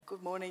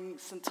Good morning,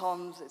 St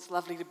Thomas. It's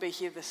lovely to be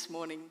here this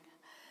morning.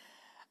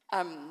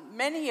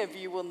 Many of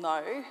you will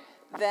know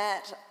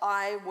that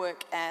I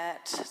work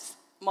at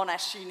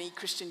Monash Uni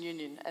Christian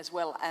Union as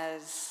well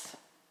as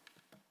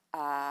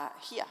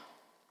here.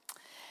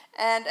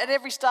 And at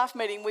every staff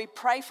meeting, we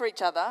pray for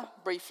each other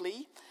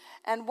briefly,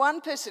 and one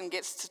person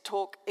gets to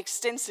talk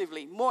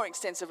more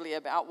extensively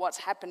about what's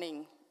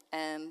happening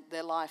and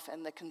their life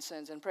and their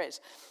concerns and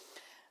prayers.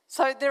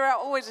 So there are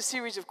always a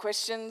series of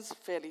questions,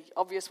 fairly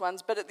obvious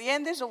ones, but at the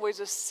end there's always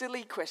a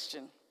silly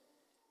question.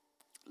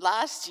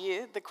 Last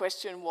year the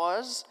question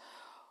was,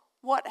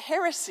 what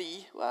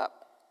heresy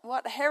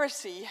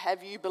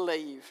have you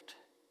believed?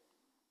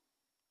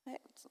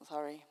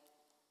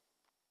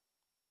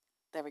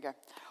 There we go.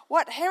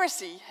 What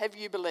heresy have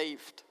you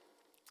believed?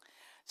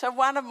 So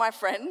one of my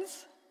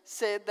friends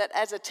said that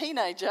as a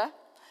teenager,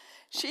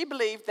 she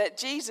believed that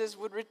Jesus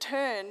would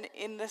return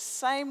in the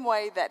same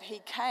way that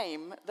he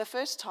came the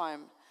first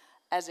time,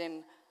 as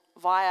in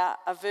via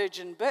a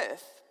virgin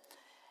birth.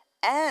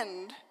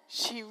 And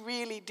she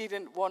really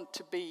didn't want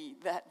to be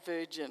that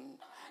virgin.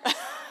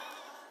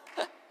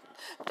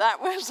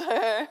 That was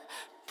her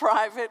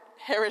private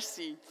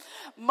heresy.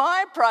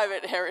 My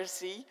private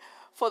heresy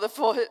for the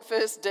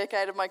first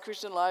decade of my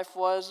Christian life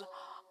was,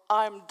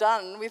 I'm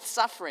done with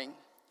suffering.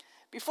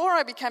 Before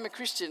I became a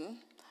Christian,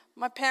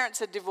 my parents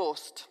had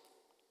divorced.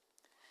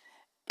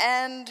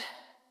 And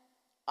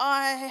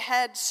I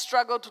had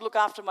struggled to look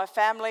after my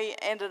family,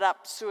 ended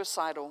up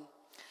suicidal.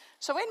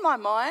 So in my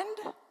mind,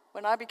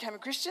 when I became a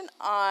Christian,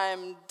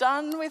 I'm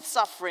done with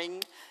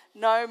suffering,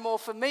 no more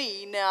for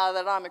me now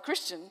that I'm a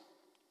Christian.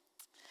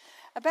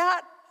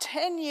 About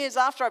 10 years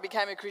after I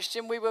became a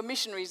Christian, we were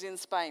missionaries in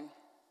Spain.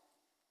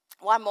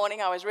 One morning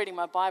I was reading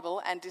my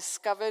Bible and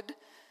discovered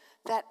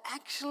that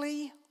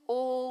actually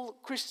all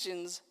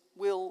Christians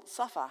will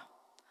suffer.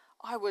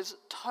 I was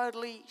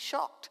totally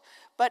shocked.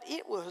 But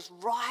it was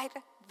right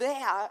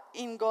there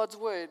in God's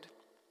word.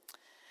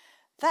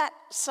 That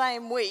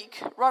same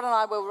week, Rod and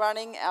I were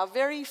running our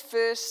very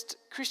first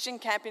Christian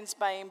camp in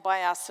Spain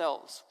by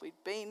ourselves. We'd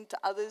been to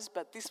others,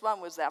 but this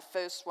one was our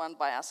first one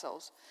by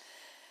ourselves.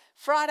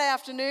 Friday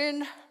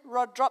afternoon,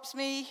 Rod drops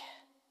me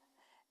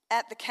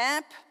at the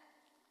camp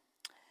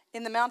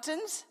in the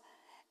mountains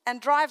and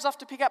drives off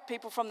to pick up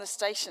people from the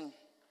station.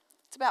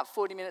 It's about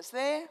 40 minutes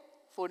there,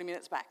 40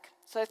 minutes back.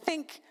 So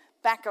think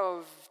back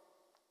of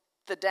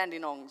the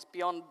Dandenongs,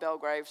 beyond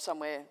Belgrave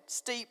somewhere,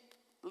 steep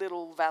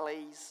little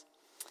valleys.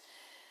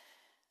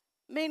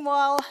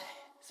 Meanwhile,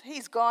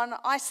 he's gone.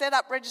 I set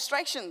up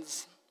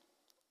registrations.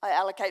 I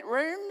allocate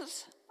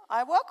rooms.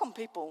 I welcome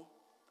people.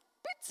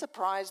 Bit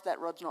surprised that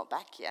Rod's not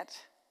back yet.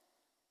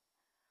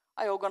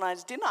 I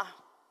organise dinner.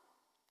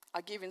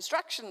 I give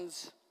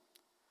instructions.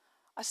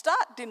 I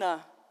start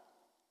dinner.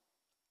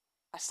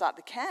 I start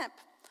the camp.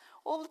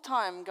 All the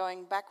time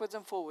going backwards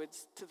and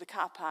forwards to the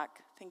car park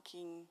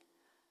thinking,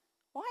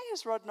 why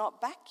is Rod not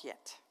back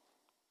yet?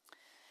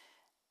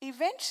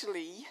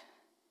 Eventually,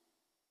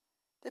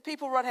 the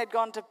people Rod had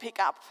gone to pick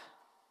up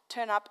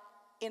turn up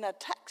in a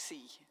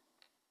taxi.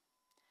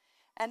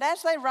 And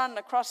as they run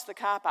across the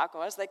car park,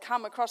 or as they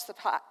come across the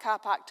car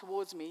park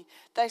towards me,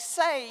 they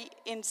say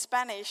in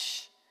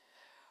Spanish,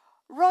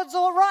 Rod's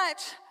all right,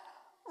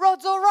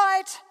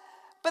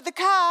 but the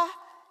car,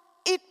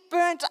 it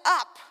burnt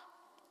up.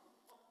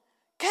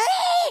 ¿Qué?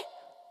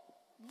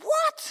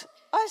 What?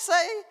 I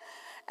say.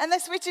 And they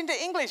switch into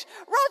English.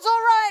 Rod's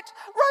all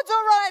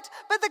right,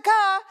 but the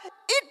car,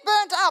 it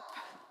burnt up.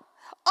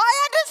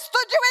 I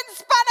understood you in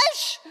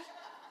Spanish.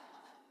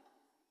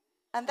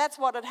 And that's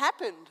what had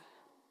happened.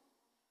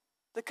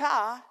 The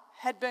car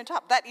had burnt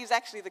up. That is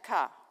actually the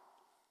car,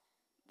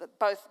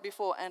 both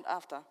before and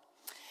after.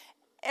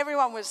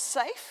 Everyone was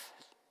safe,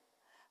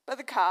 but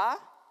the car,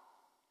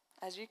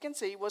 as you can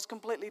see, was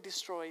completely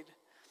destroyed.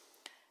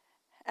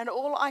 And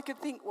all I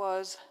could think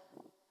was,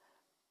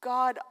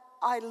 God,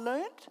 I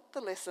learnt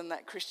the lesson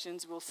that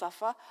Christians will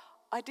suffer.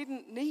 I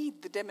didn't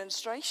need the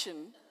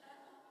demonstration.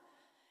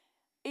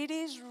 It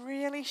is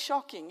really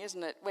shocking,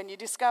 isn't it, when you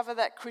discover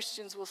that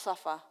Christians will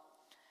suffer.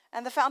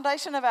 And the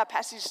foundation of our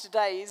passage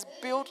today is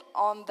built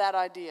on that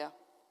idea.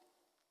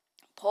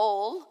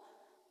 Paul,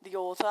 the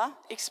author,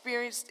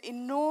 experienced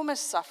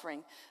enormous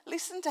suffering.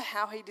 Listen to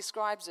how he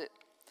describes it.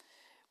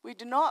 We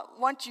do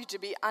not want you to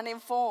be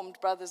uninformed,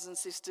 brothers and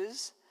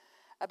sisters,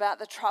 about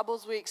the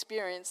troubles we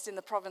experienced in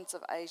the province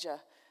of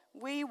Asia.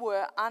 We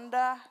were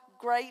under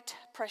great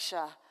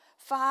pressure,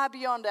 far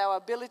beyond our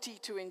ability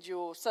to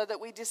endure, so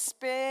that we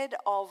despaired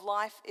of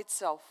life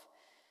itself.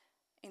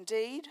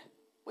 Indeed,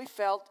 we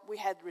felt we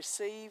had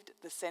received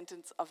the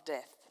sentence of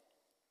death.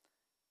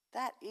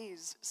 That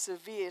is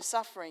severe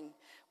suffering.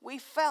 We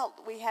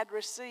felt we had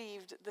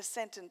received the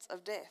sentence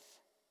of death.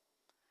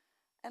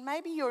 And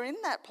maybe you're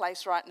in that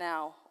place right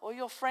now, or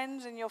your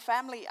friends and your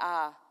family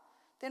are.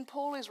 Then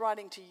Paul is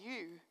writing to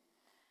you.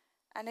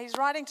 And he's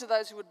writing to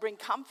those who would bring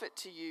comfort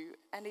to you.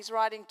 And he's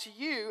writing to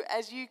you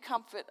as you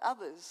comfort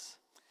others.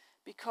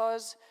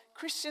 Because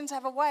Christians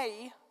have a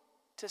way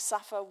to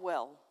suffer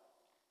well.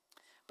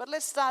 But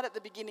let's start at the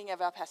beginning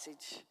of our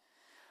passage.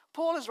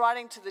 Paul is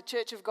writing to the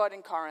Church of God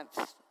in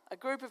Corinth, a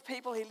group of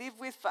people he lived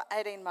with for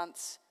 18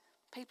 months,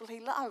 people he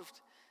loved,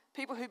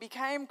 people who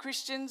became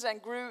Christians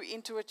and grew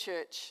into a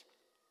church,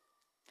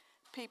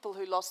 people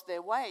who lost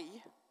their way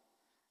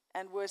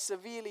and were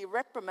severely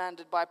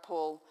reprimanded by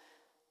Paul,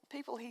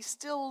 people he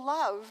still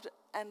loved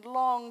and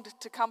longed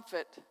to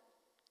comfort.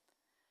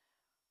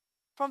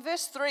 From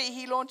verse 3,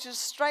 he launches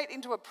straight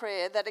into a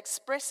prayer that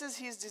expresses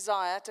his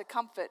desire to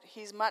comfort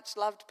his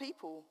much-loved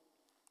people.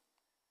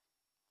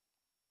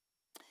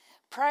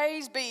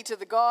 Praise be to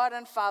the God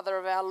and Father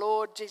of our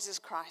Lord Jesus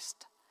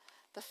Christ,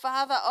 the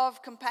Father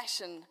of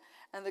compassion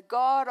and the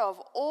God of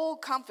all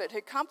comfort,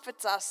 who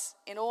comforts us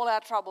in all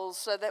our troubles,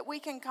 so that we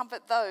can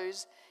comfort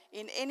those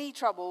in any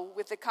trouble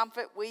with the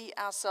comfort we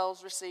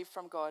ourselves receive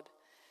from God.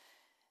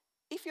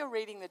 If you're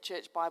reading the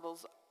church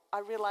Bibles, I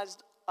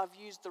realized I've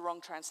used the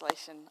wrong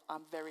translation.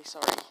 I'm very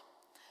sorry.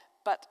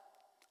 But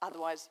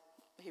otherwise,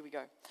 here we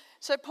go.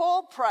 So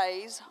Paul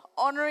prays,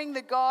 honoring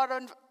God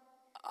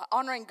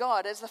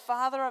as the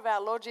Father of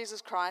our Lord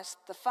Jesus Christ,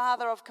 the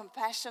Father of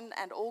compassion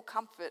and all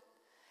comfort.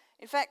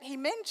 In fact, he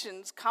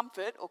mentions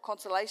comfort or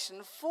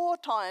consolation 4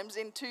 times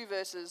in 2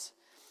 verses.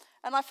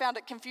 And I found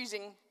it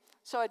confusing,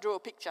 so I drew a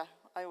picture.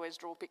 I always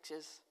draw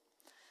pictures.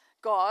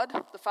 God,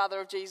 the Father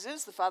of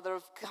Jesus, the Father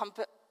of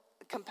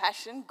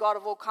compassion, God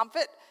of all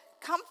comfort,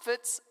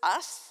 comforts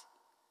us,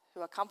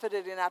 who are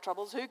comforted in our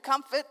troubles, who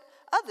comfort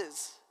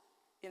others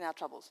in our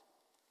troubles.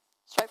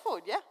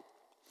 Straightforward, yeah?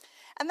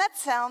 And that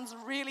sounds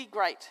really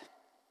great.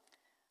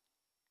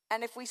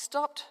 And if we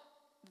stopped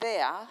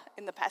there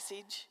in the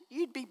passage,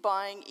 you'd be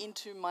buying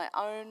into my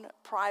own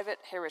private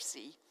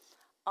heresy.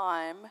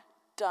 I'm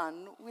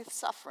done with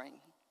suffering.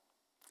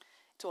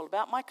 It's all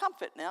about my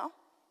comfort now.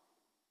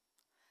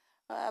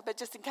 But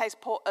just in case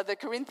the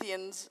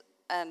Corinthians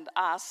and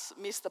us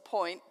miss the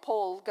point,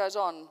 Paul goes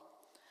on.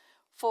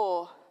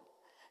 For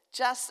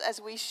just as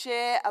we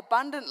share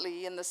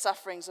abundantly in the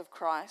sufferings of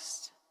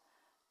Christ,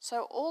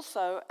 so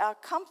also our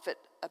comfort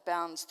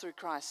abounds through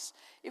Christ.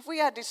 If we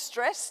are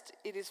distressed,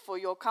 it is for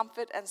your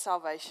comfort and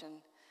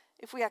salvation.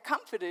 If we are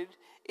comforted,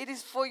 it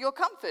is for your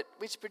comfort,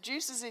 which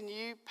produces in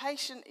you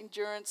patient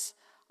endurance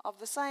of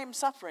the same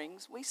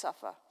sufferings we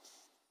suffer.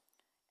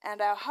 And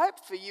our hope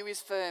for you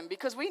is firm,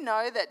 because we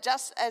know that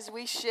just as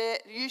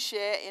you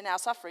share in our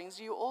sufferings,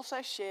 you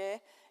also share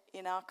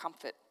in our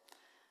comfort.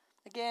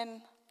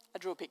 Again, I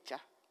drew a picture. A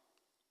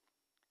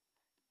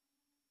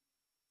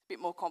bit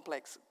more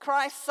complex.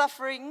 Christ's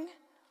suffering,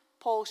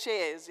 Paul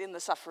shares in the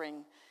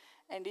suffering.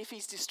 And if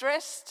he's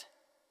distressed,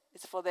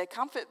 it's for their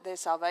comfort, their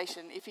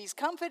salvation. If he's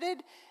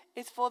comforted,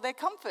 it's for their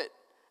comfort.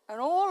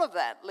 And all of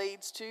that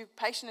leads to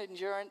patient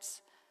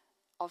endurance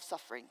of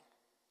suffering.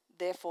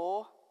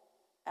 Therefore,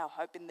 our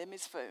hope in them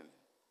is firm.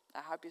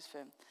 Our hope is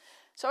firm.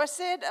 So I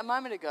said a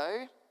moment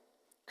ago,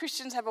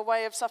 Christians have a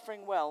way of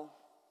suffering well.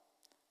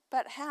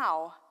 But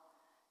how?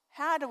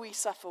 How do we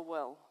suffer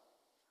well?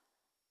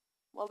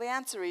 Well, the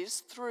answer is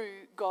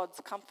through God's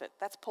comfort.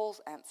 That's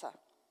Paul's answer.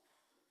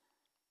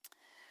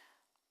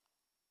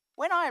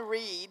 When I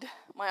read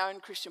my own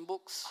Christian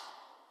books,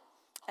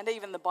 and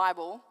even the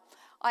Bible,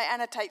 I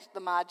annotate the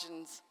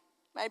margins.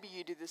 Maybe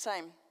you do the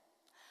same.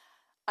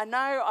 I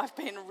know I've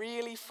been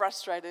really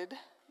frustrated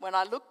when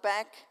I look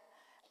back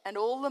and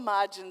all the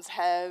margins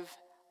have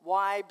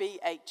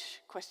YBH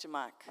question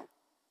mark.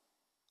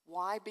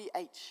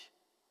 YBH.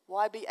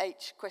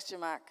 YBH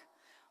question mark.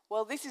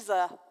 Well, this is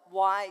a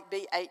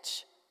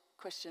YBH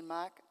question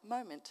mark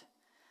moment.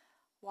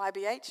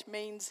 YBH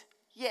means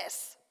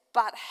yes,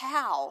 but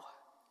how?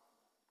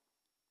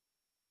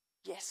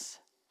 Yes,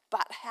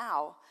 but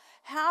how?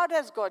 How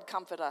does God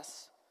comfort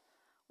us?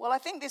 Well, I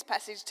think this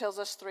passage tells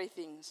us 3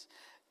 things.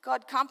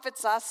 God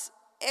comforts us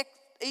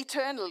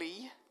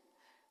eternally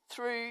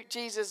through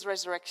Jesus'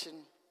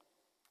 resurrection.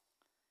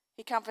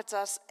 He comforts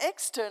us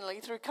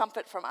externally through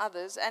comfort from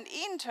others and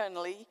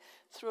internally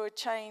through a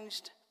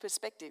changed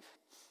perspective.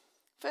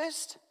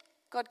 First,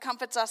 God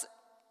comforts us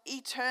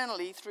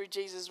eternally through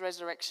Jesus'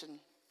 resurrection.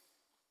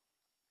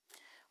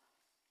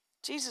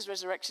 Jesus'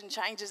 resurrection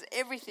changes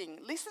everything.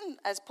 Listen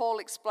as Paul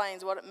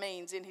explains what it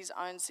means in his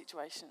own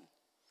situation.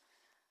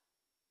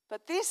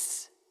 But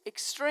this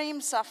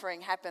extreme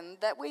suffering happened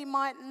that we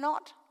might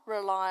not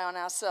rely on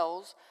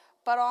ourselves,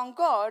 but on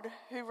God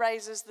who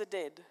raises the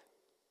dead.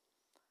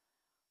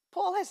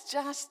 Paul has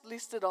just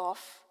listed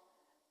off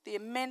the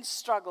immense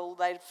struggle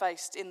they'd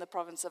faced in the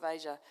province of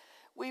Asia.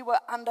 We were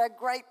under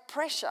great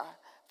pressure,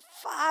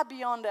 far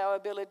beyond our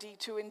ability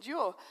to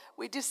endure.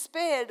 We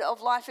despaired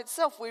of life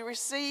itself.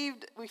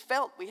 We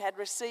felt we had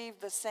received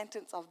the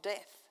sentence of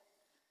death.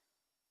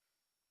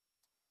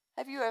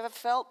 Have you ever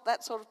felt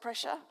that sort of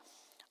pressure?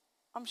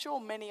 I'm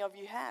sure many of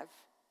you have.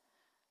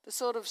 The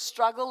sort of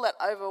struggle that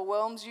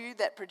overwhelms you,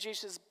 that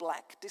produces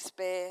black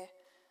despair,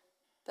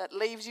 that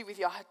leaves you with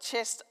your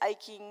chest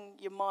aching,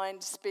 your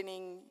mind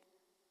spinning,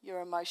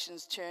 your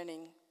emotions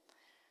churning.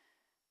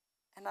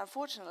 And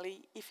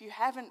unfortunately, if you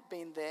haven't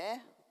been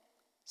there,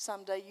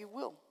 someday you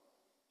will.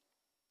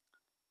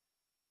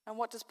 And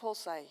what does Paul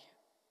say?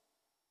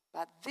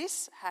 But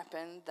this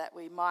happened that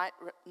we might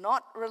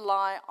not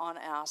rely on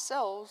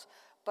ourselves,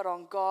 but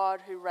on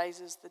God who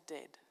raises the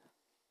dead.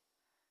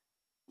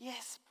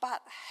 Yes,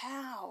 but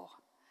how?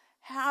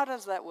 How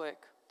does that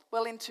work?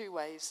 Well, in two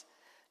ways.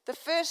 The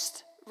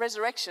first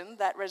resurrection,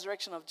 that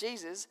resurrection of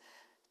Jesus,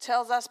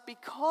 tells us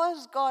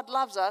because God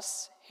loves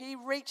us, he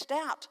reached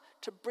out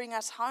to bring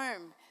us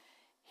home.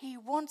 He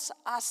wants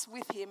us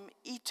with him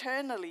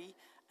eternally,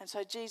 and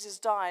so Jesus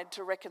died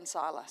to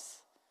reconcile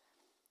us.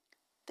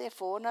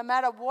 Therefore, no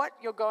matter what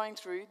you're going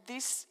through,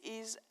 this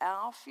is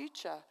our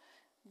future.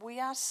 We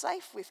are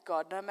safe with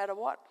God no matter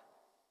what.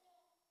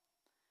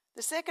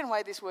 The second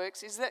way this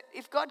works is that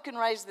if God can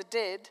raise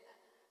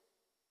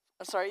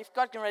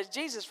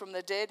Jesus from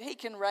the dead, he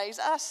can raise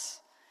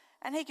us,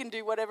 and he can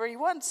do whatever he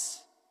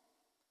wants.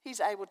 He's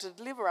able to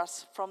deliver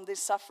us from this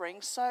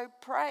suffering, so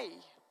pray.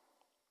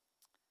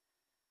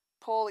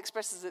 Paul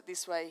expresses it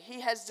this way: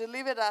 he has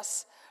delivered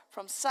us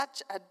from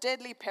such a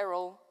deadly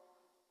peril,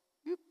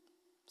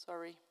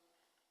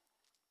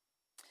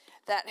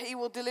 that he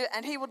will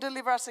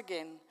deliver us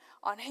again.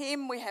 On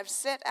him we have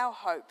set our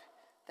hope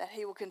that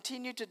he will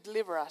continue to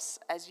deliver us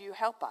as you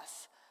help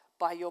us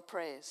by your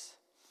prayers.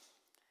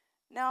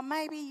 Now,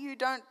 maybe you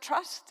don't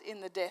trust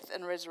in the death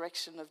and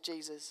resurrection of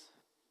Jesus.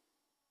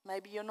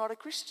 Maybe you're not a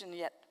Christian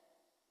yet.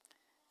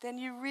 Then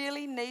you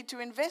really need to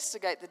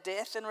investigate the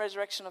death and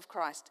resurrection of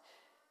Christ.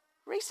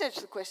 Research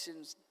the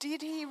questions.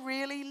 Did he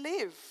really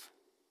live?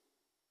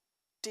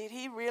 Did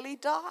he really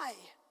die?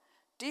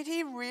 Did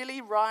he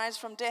really rise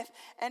from death?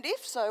 And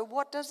if so,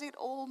 what does it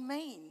all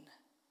mean?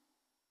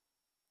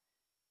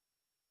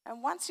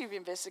 And once you've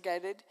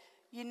investigated,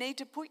 you need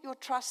to put your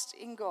trust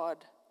in God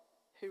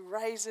who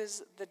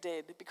raises the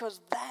dead, because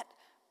that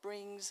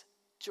brings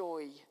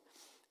joy.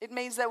 It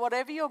means that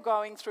whatever you're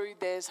going through,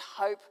 there's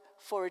hope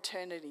for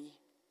eternity.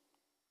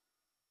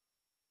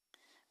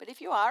 But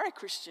if you are a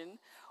Christian,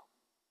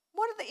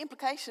 what are the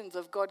implications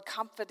of God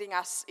comforting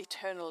us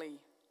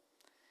eternally?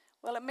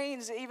 Well, it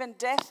means even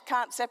death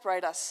can't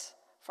separate us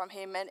from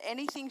him, and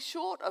anything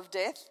short of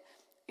death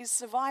is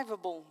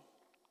survivable.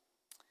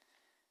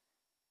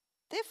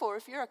 Therefore,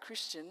 if you're a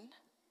Christian,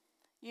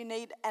 you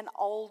need an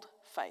old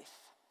faith.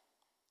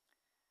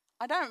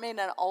 I don't mean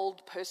an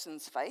old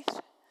person's faith,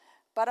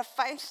 but a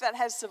faith that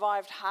has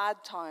survived hard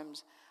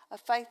times, a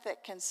faith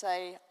that can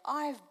say,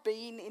 I've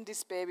been in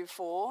despair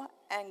before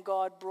and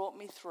God brought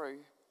me through.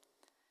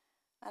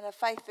 And a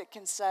faith that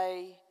can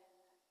say,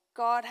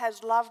 God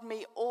has loved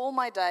me all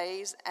my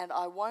days and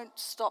I won't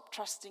stop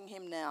trusting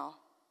him now.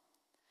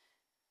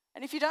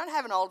 And if you don't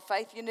have an old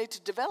faith, you need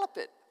to develop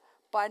it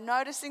by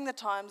noticing the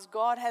times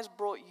God has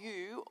brought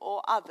you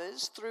or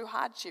others through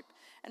hardship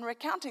and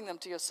recounting them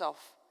to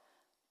yourself,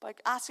 by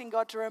asking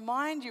God to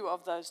remind you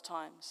of those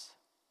times.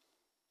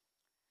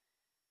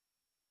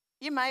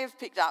 You may have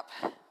picked up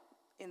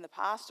in the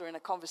past or in a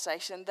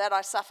conversation that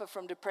I suffer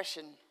from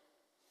depression.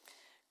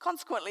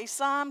 Consequently,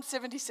 Psalm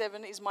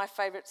 77 is my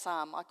favourite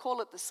psalm. I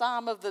call it the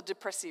Psalm of the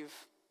Depressive.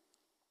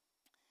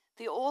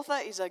 The author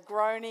is a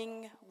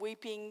groaning,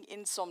 weeping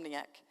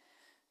insomniac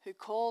who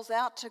calls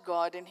out to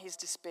God in his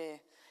despair.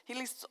 He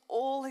lists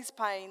all his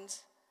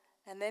pains,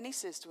 and then he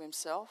says to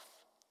himself,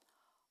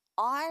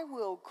 I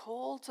will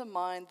call to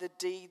mind the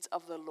deeds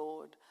of the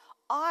Lord.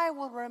 I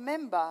will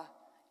remember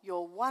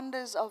your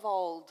wonders of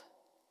old.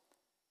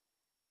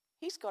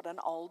 He's got an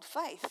old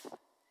faith.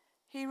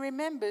 He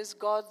remembers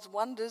God's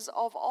wonders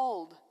of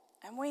old,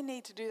 and we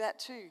need to do that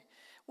too.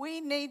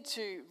 We need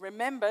to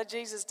remember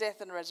Jesus'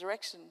 death and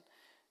resurrection,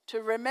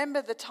 to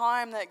remember the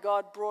time that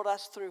God brought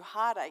us through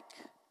heartache,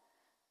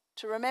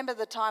 to remember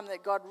the time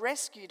that God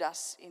rescued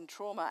us in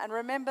trauma, and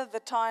remember the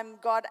time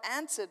God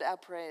answered our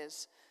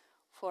prayers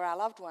for our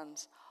loved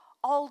ones.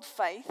 Old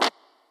faith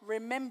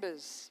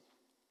remembers.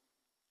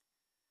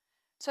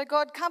 So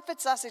God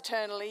comforts us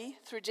eternally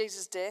through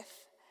Jesus'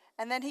 death,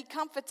 and then he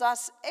comforts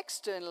us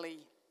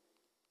externally.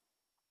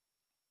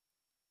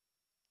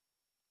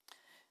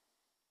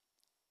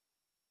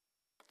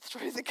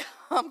 Through the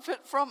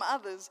comfort from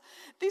others.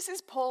 This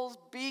is Paul's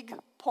big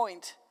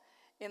point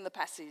in the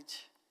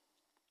passage.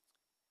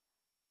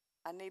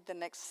 I need the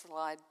next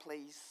slide,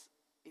 please.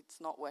 It's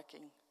not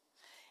working.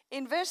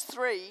 In verse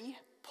 3,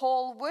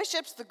 Paul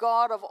worships the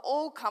God of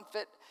all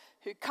comfort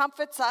who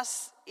comforts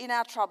us in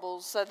our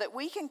troubles so that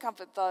we can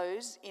comfort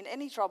those in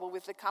any trouble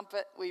with the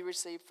comfort we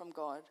receive from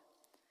God.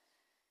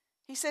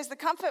 He says the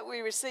comfort we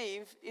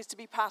receive is to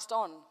be passed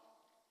on.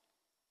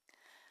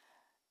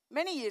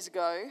 Many years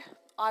ago,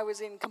 I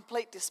was in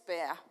complete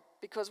despair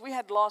because we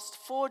had lost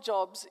 4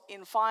 jobs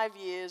in 5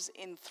 years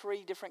in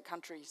 3 different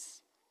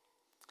countries.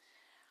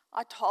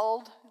 I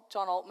told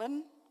John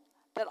Altman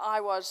that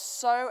I was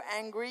so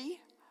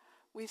angry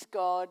with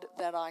God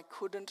that I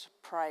couldn't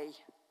pray.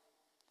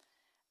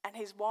 And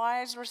his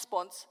wise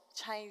response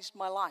changed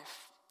my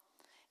life.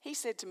 He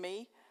said to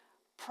me,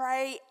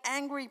 pray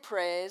angry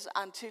prayers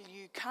until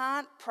you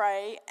can't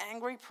pray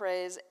angry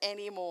prayers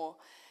anymore.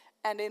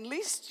 And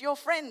enlist your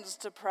friends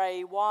to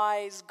pray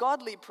wise,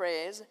 godly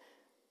prayers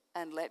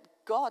and let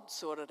God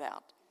sort it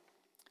out.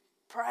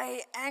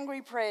 Pray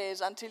angry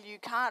prayers until you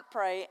can't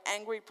pray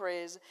angry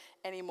prayers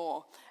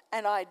anymore.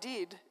 And I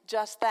did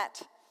just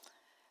that.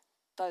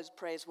 Those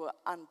prayers were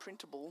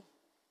unprintable.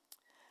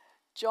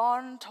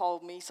 John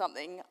told me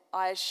something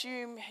I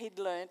assume he'd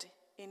learnt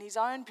in his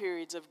own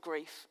periods of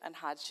grief and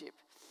hardship.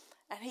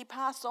 And he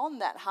passed on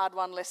that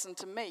hard-won lesson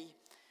to me.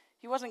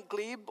 He wasn't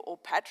glib or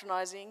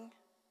patronising.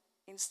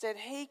 Instead,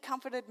 he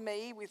comforted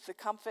me with the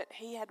comfort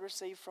he had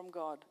received from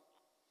God.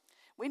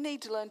 We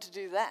need to learn to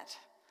do that.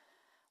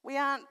 We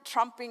aren't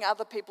trumping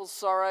other people's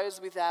sorrows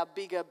with our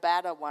bigger,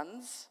 badder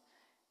ones.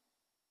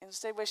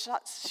 Instead, we're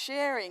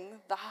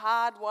sharing the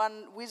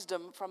hard-won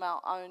wisdom from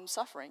our own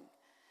suffering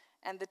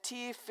and the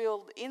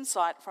tear-filled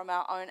insight from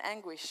our own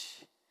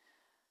anguish.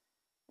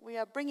 We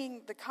are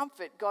bringing the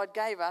comfort God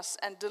gave us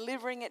and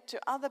delivering it to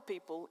other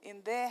people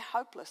in their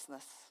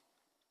hopelessness.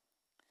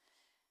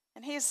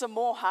 And here's some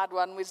more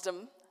hard-won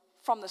wisdom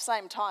from the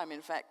same time,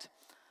 in fact.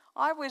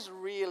 I was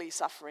really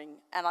suffering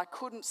and I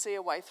couldn't see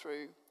a way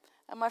through.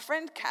 And my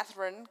friend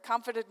Catherine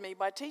comforted me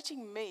by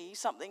teaching me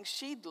something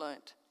she'd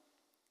learnt.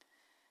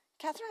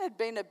 Catherine had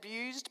been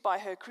abused by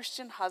her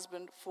Christian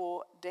husband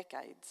for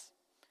decades.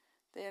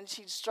 Then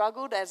she'd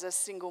struggled as a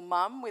single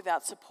mum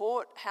without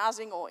support,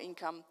 housing or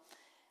income,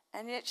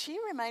 and yet she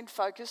remained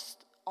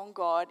focused on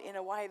God in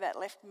a way that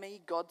left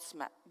me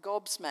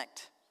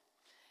gobsmacked.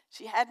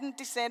 She hadn't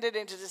descended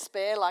into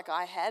despair like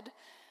I had.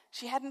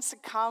 She hadn't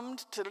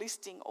succumbed to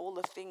listing all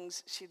the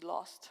things she'd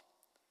lost.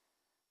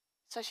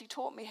 So she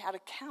taught me how to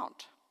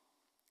count.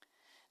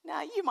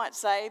 Now, you might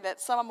say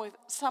that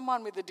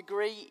someone with a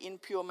degree in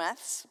pure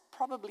maths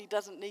probably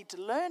doesn't need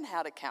to learn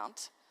how to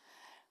count,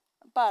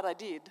 but I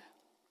did.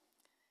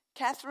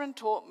 Catherine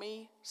taught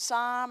me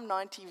Psalm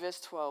 90 verse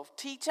 12.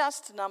 Teach us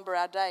to number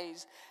our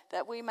days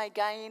that we may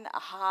gain a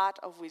heart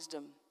of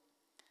wisdom.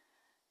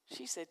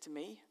 She said to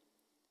me,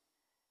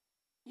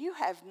 you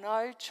have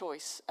no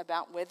choice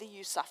about whether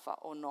you suffer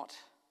or not,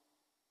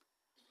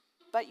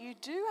 but you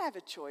do have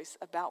a choice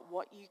about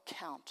what you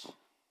count.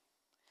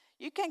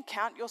 You can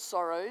count your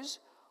sorrows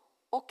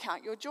or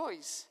count your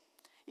joys.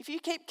 If you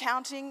keep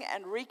counting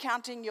and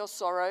recounting your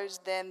sorrows,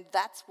 then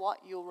that's what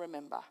you'll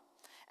remember.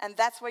 And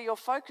that's where your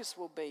focus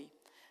will be.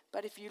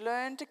 But if you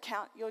learn to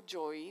count your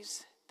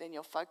joys, then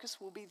your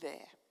focus will be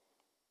there.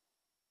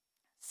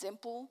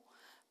 Simple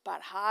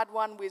but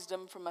hard-won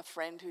wisdom from a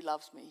friend who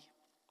loves me.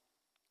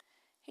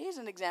 Here's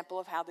an example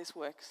of how this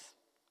works.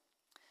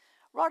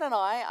 Rod and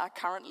I are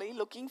currently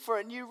looking for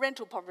a new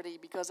rental property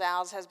because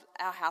our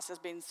house has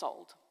been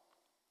sold.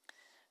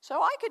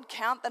 So I could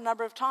count the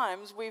number of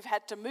times we've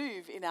had to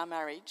move in our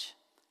marriage,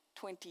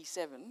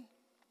 27,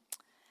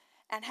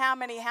 and how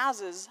many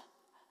houses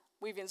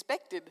we've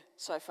inspected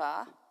so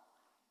far,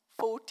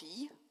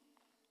 40,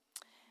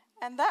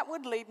 and that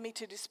would lead me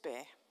to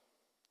despair.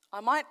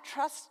 I might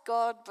trust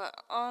God, but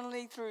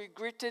only through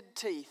gritted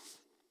teeth.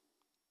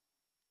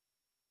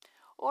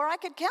 Or I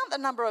could count the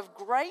number of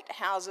great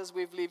houses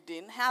we've lived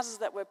in, houses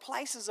that were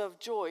places of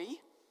joy,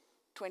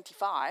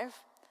 25,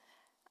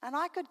 and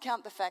I could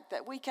count the fact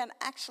that we can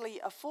actually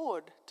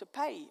afford to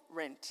pay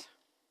rent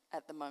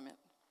at the moment.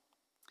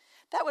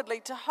 That would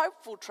lead to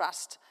hopeful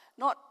trust,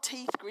 not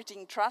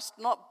teeth-gritting trust,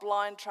 not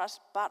blind trust,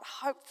 but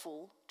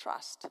hopeful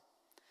trust.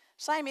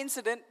 Same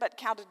incident, but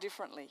counted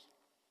differently.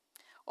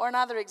 Or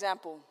another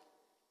example.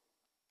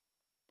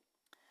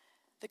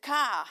 The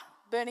car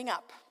burning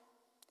up.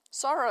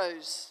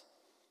 Sorrows.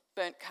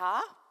 Burnt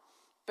car.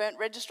 Burnt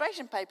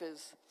registration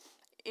papers.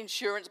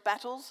 Insurance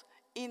battles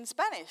in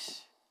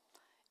Spanish.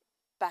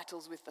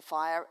 Battles with the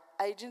fire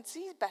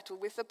agency, battle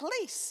with the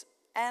police,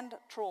 and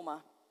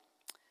trauma.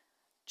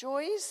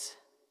 Joys.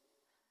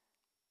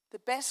 The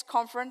best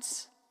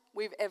conference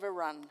we've ever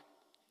run.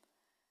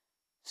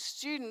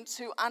 Students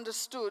who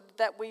understood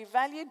that we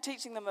valued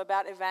teaching them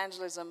about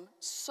evangelism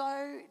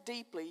so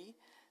deeply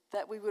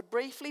that we would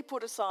briefly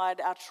put aside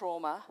our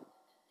trauma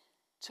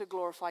to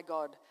glorify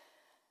God.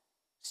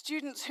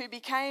 Students who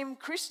became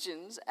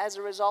Christians as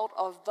a result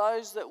of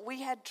those that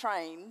we had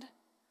trained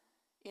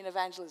in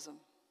evangelism.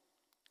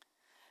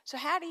 So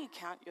how do you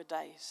count your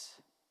days?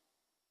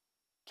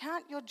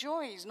 Count your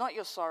joys, not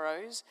your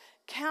sorrows.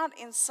 Count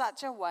in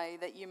such a way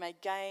that you may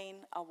gain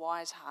a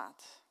wise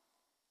heart.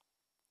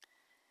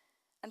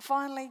 And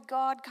finally,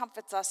 God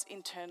comforts us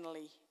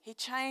internally. He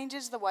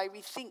changes the way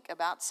we think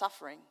about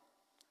suffering.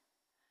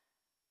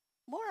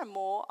 More and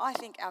more, I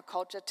think our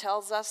culture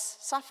tells us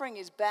suffering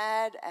is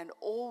bad and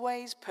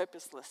always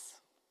purposeless.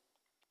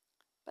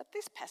 But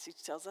this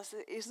passage tells us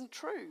it isn't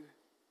true.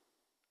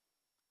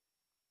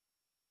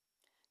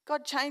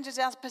 God changes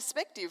our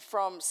perspective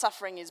from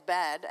suffering is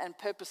bad and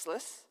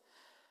purposeless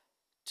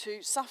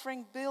to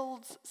suffering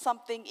builds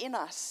something in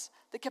us,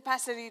 the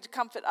capacity to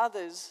comfort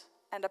others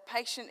and a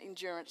patient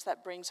endurance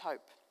that brings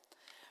hope.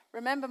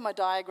 Remember my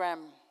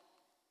diagram.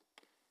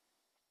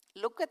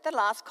 Look at the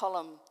last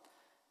column,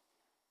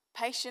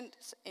 patient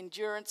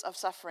endurance of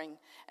suffering,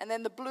 and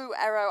then the blue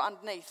arrow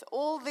underneath.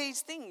 All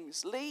these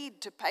things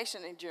lead to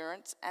patient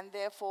endurance and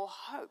therefore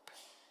hope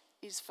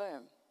is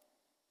firm.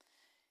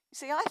 You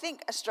see, I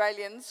think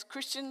Australians,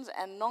 Christians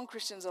and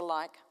non-Christians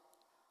alike,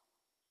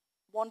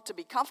 want to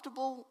be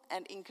comfortable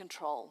and in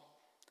control.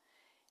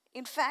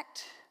 In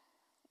fact,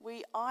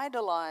 we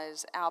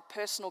idolize our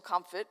personal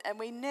comfort and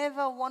we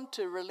never want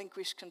to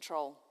relinquish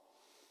control.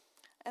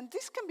 And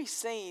this can be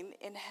seen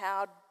in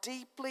how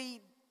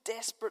deeply,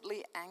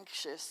 desperately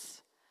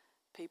anxious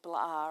people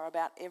are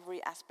about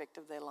every aspect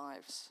of their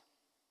lives.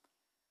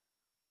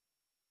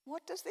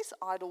 What does this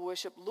idol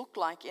worship look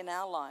like in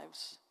our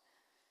lives?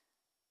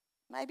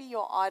 Maybe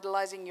you're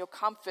idolizing your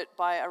comfort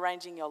by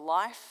arranging your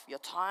life, your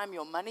time,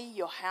 your money,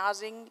 your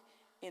housing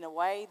in a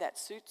way that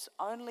suits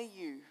only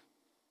you.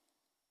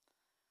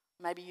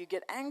 Maybe you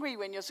get angry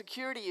when your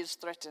security is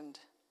threatened.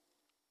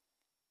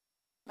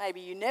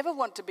 Maybe you never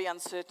want to be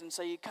uncertain,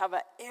 so you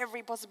cover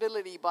every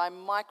possibility by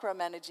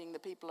micromanaging the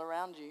people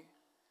around you.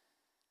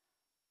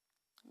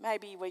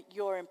 Maybe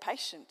you're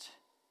impatient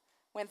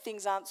when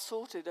things aren't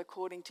sorted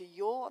according to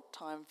your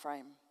time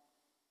frame.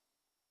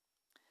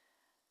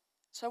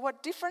 So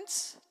what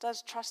difference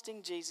does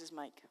trusting Jesus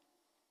make?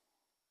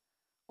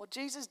 Well,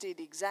 Jesus did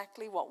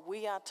exactly what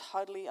we are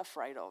totally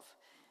afraid of.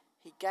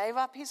 He gave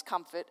up his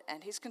comfort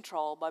and his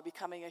control by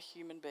becoming a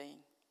human being.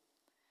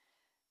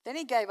 Then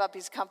he gave up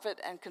his comfort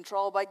and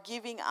control by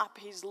giving up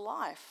his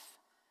life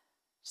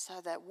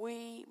so that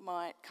we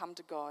might come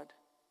to God.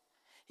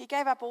 He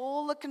gave up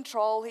all the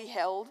control he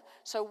held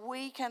so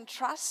we can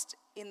trust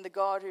in the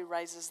God who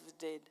raises the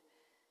dead.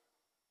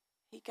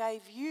 He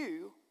gave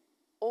you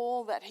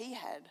all that he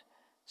had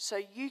so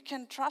you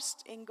can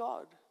trust in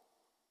God.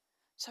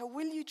 So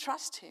will you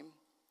trust him?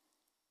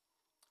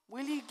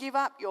 Will you give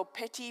up your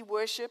petty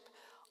worship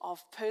of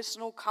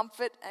personal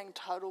comfort and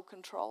total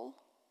control?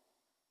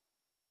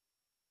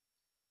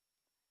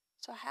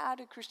 So how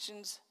do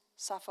Christians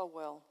suffer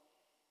well?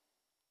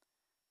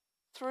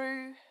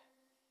 Through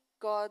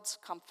God's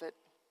comfort.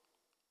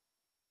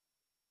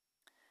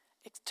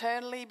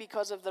 Externally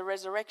because of the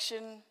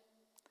resurrection,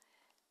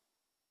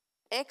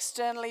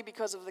 externally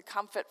because of the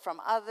comfort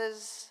from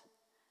others,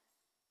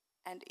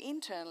 and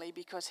internally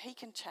because he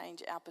can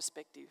change our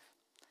perspective.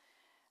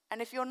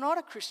 And if you're not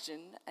a Christian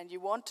and you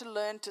want to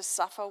learn to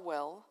suffer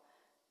well,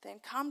 then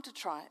come to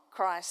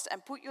Christ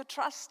and put your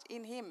trust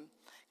in him.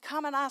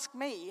 Come and ask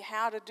me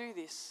how to do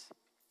this.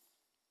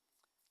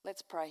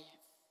 Let's pray.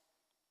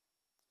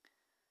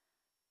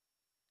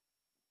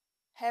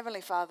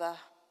 Heavenly Father,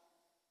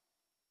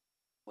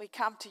 we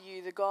come to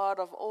you, the God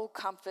of all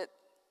comfort,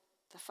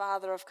 the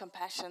Father of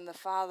compassion, the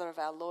Father of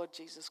our Lord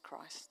Jesus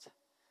Christ.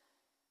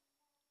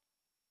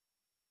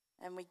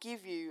 And we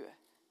give you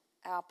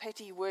our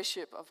petty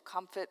worship of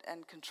comfort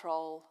and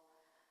control,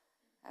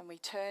 and we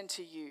turn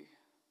to you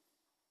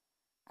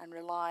and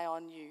rely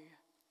on you.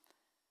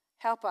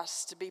 Help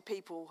us to be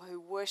people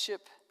who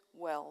worship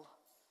well.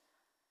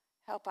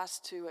 Help us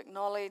to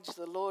acknowledge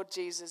the Lord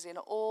Jesus in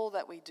all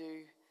that we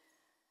do.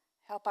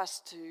 Help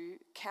us to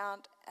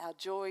count our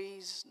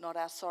joys, not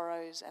our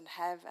sorrows, and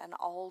have an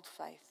old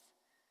faith.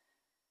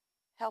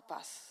 Help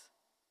us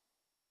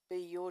be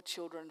your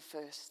children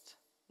first,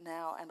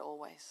 now and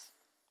always.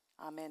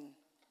 Amen.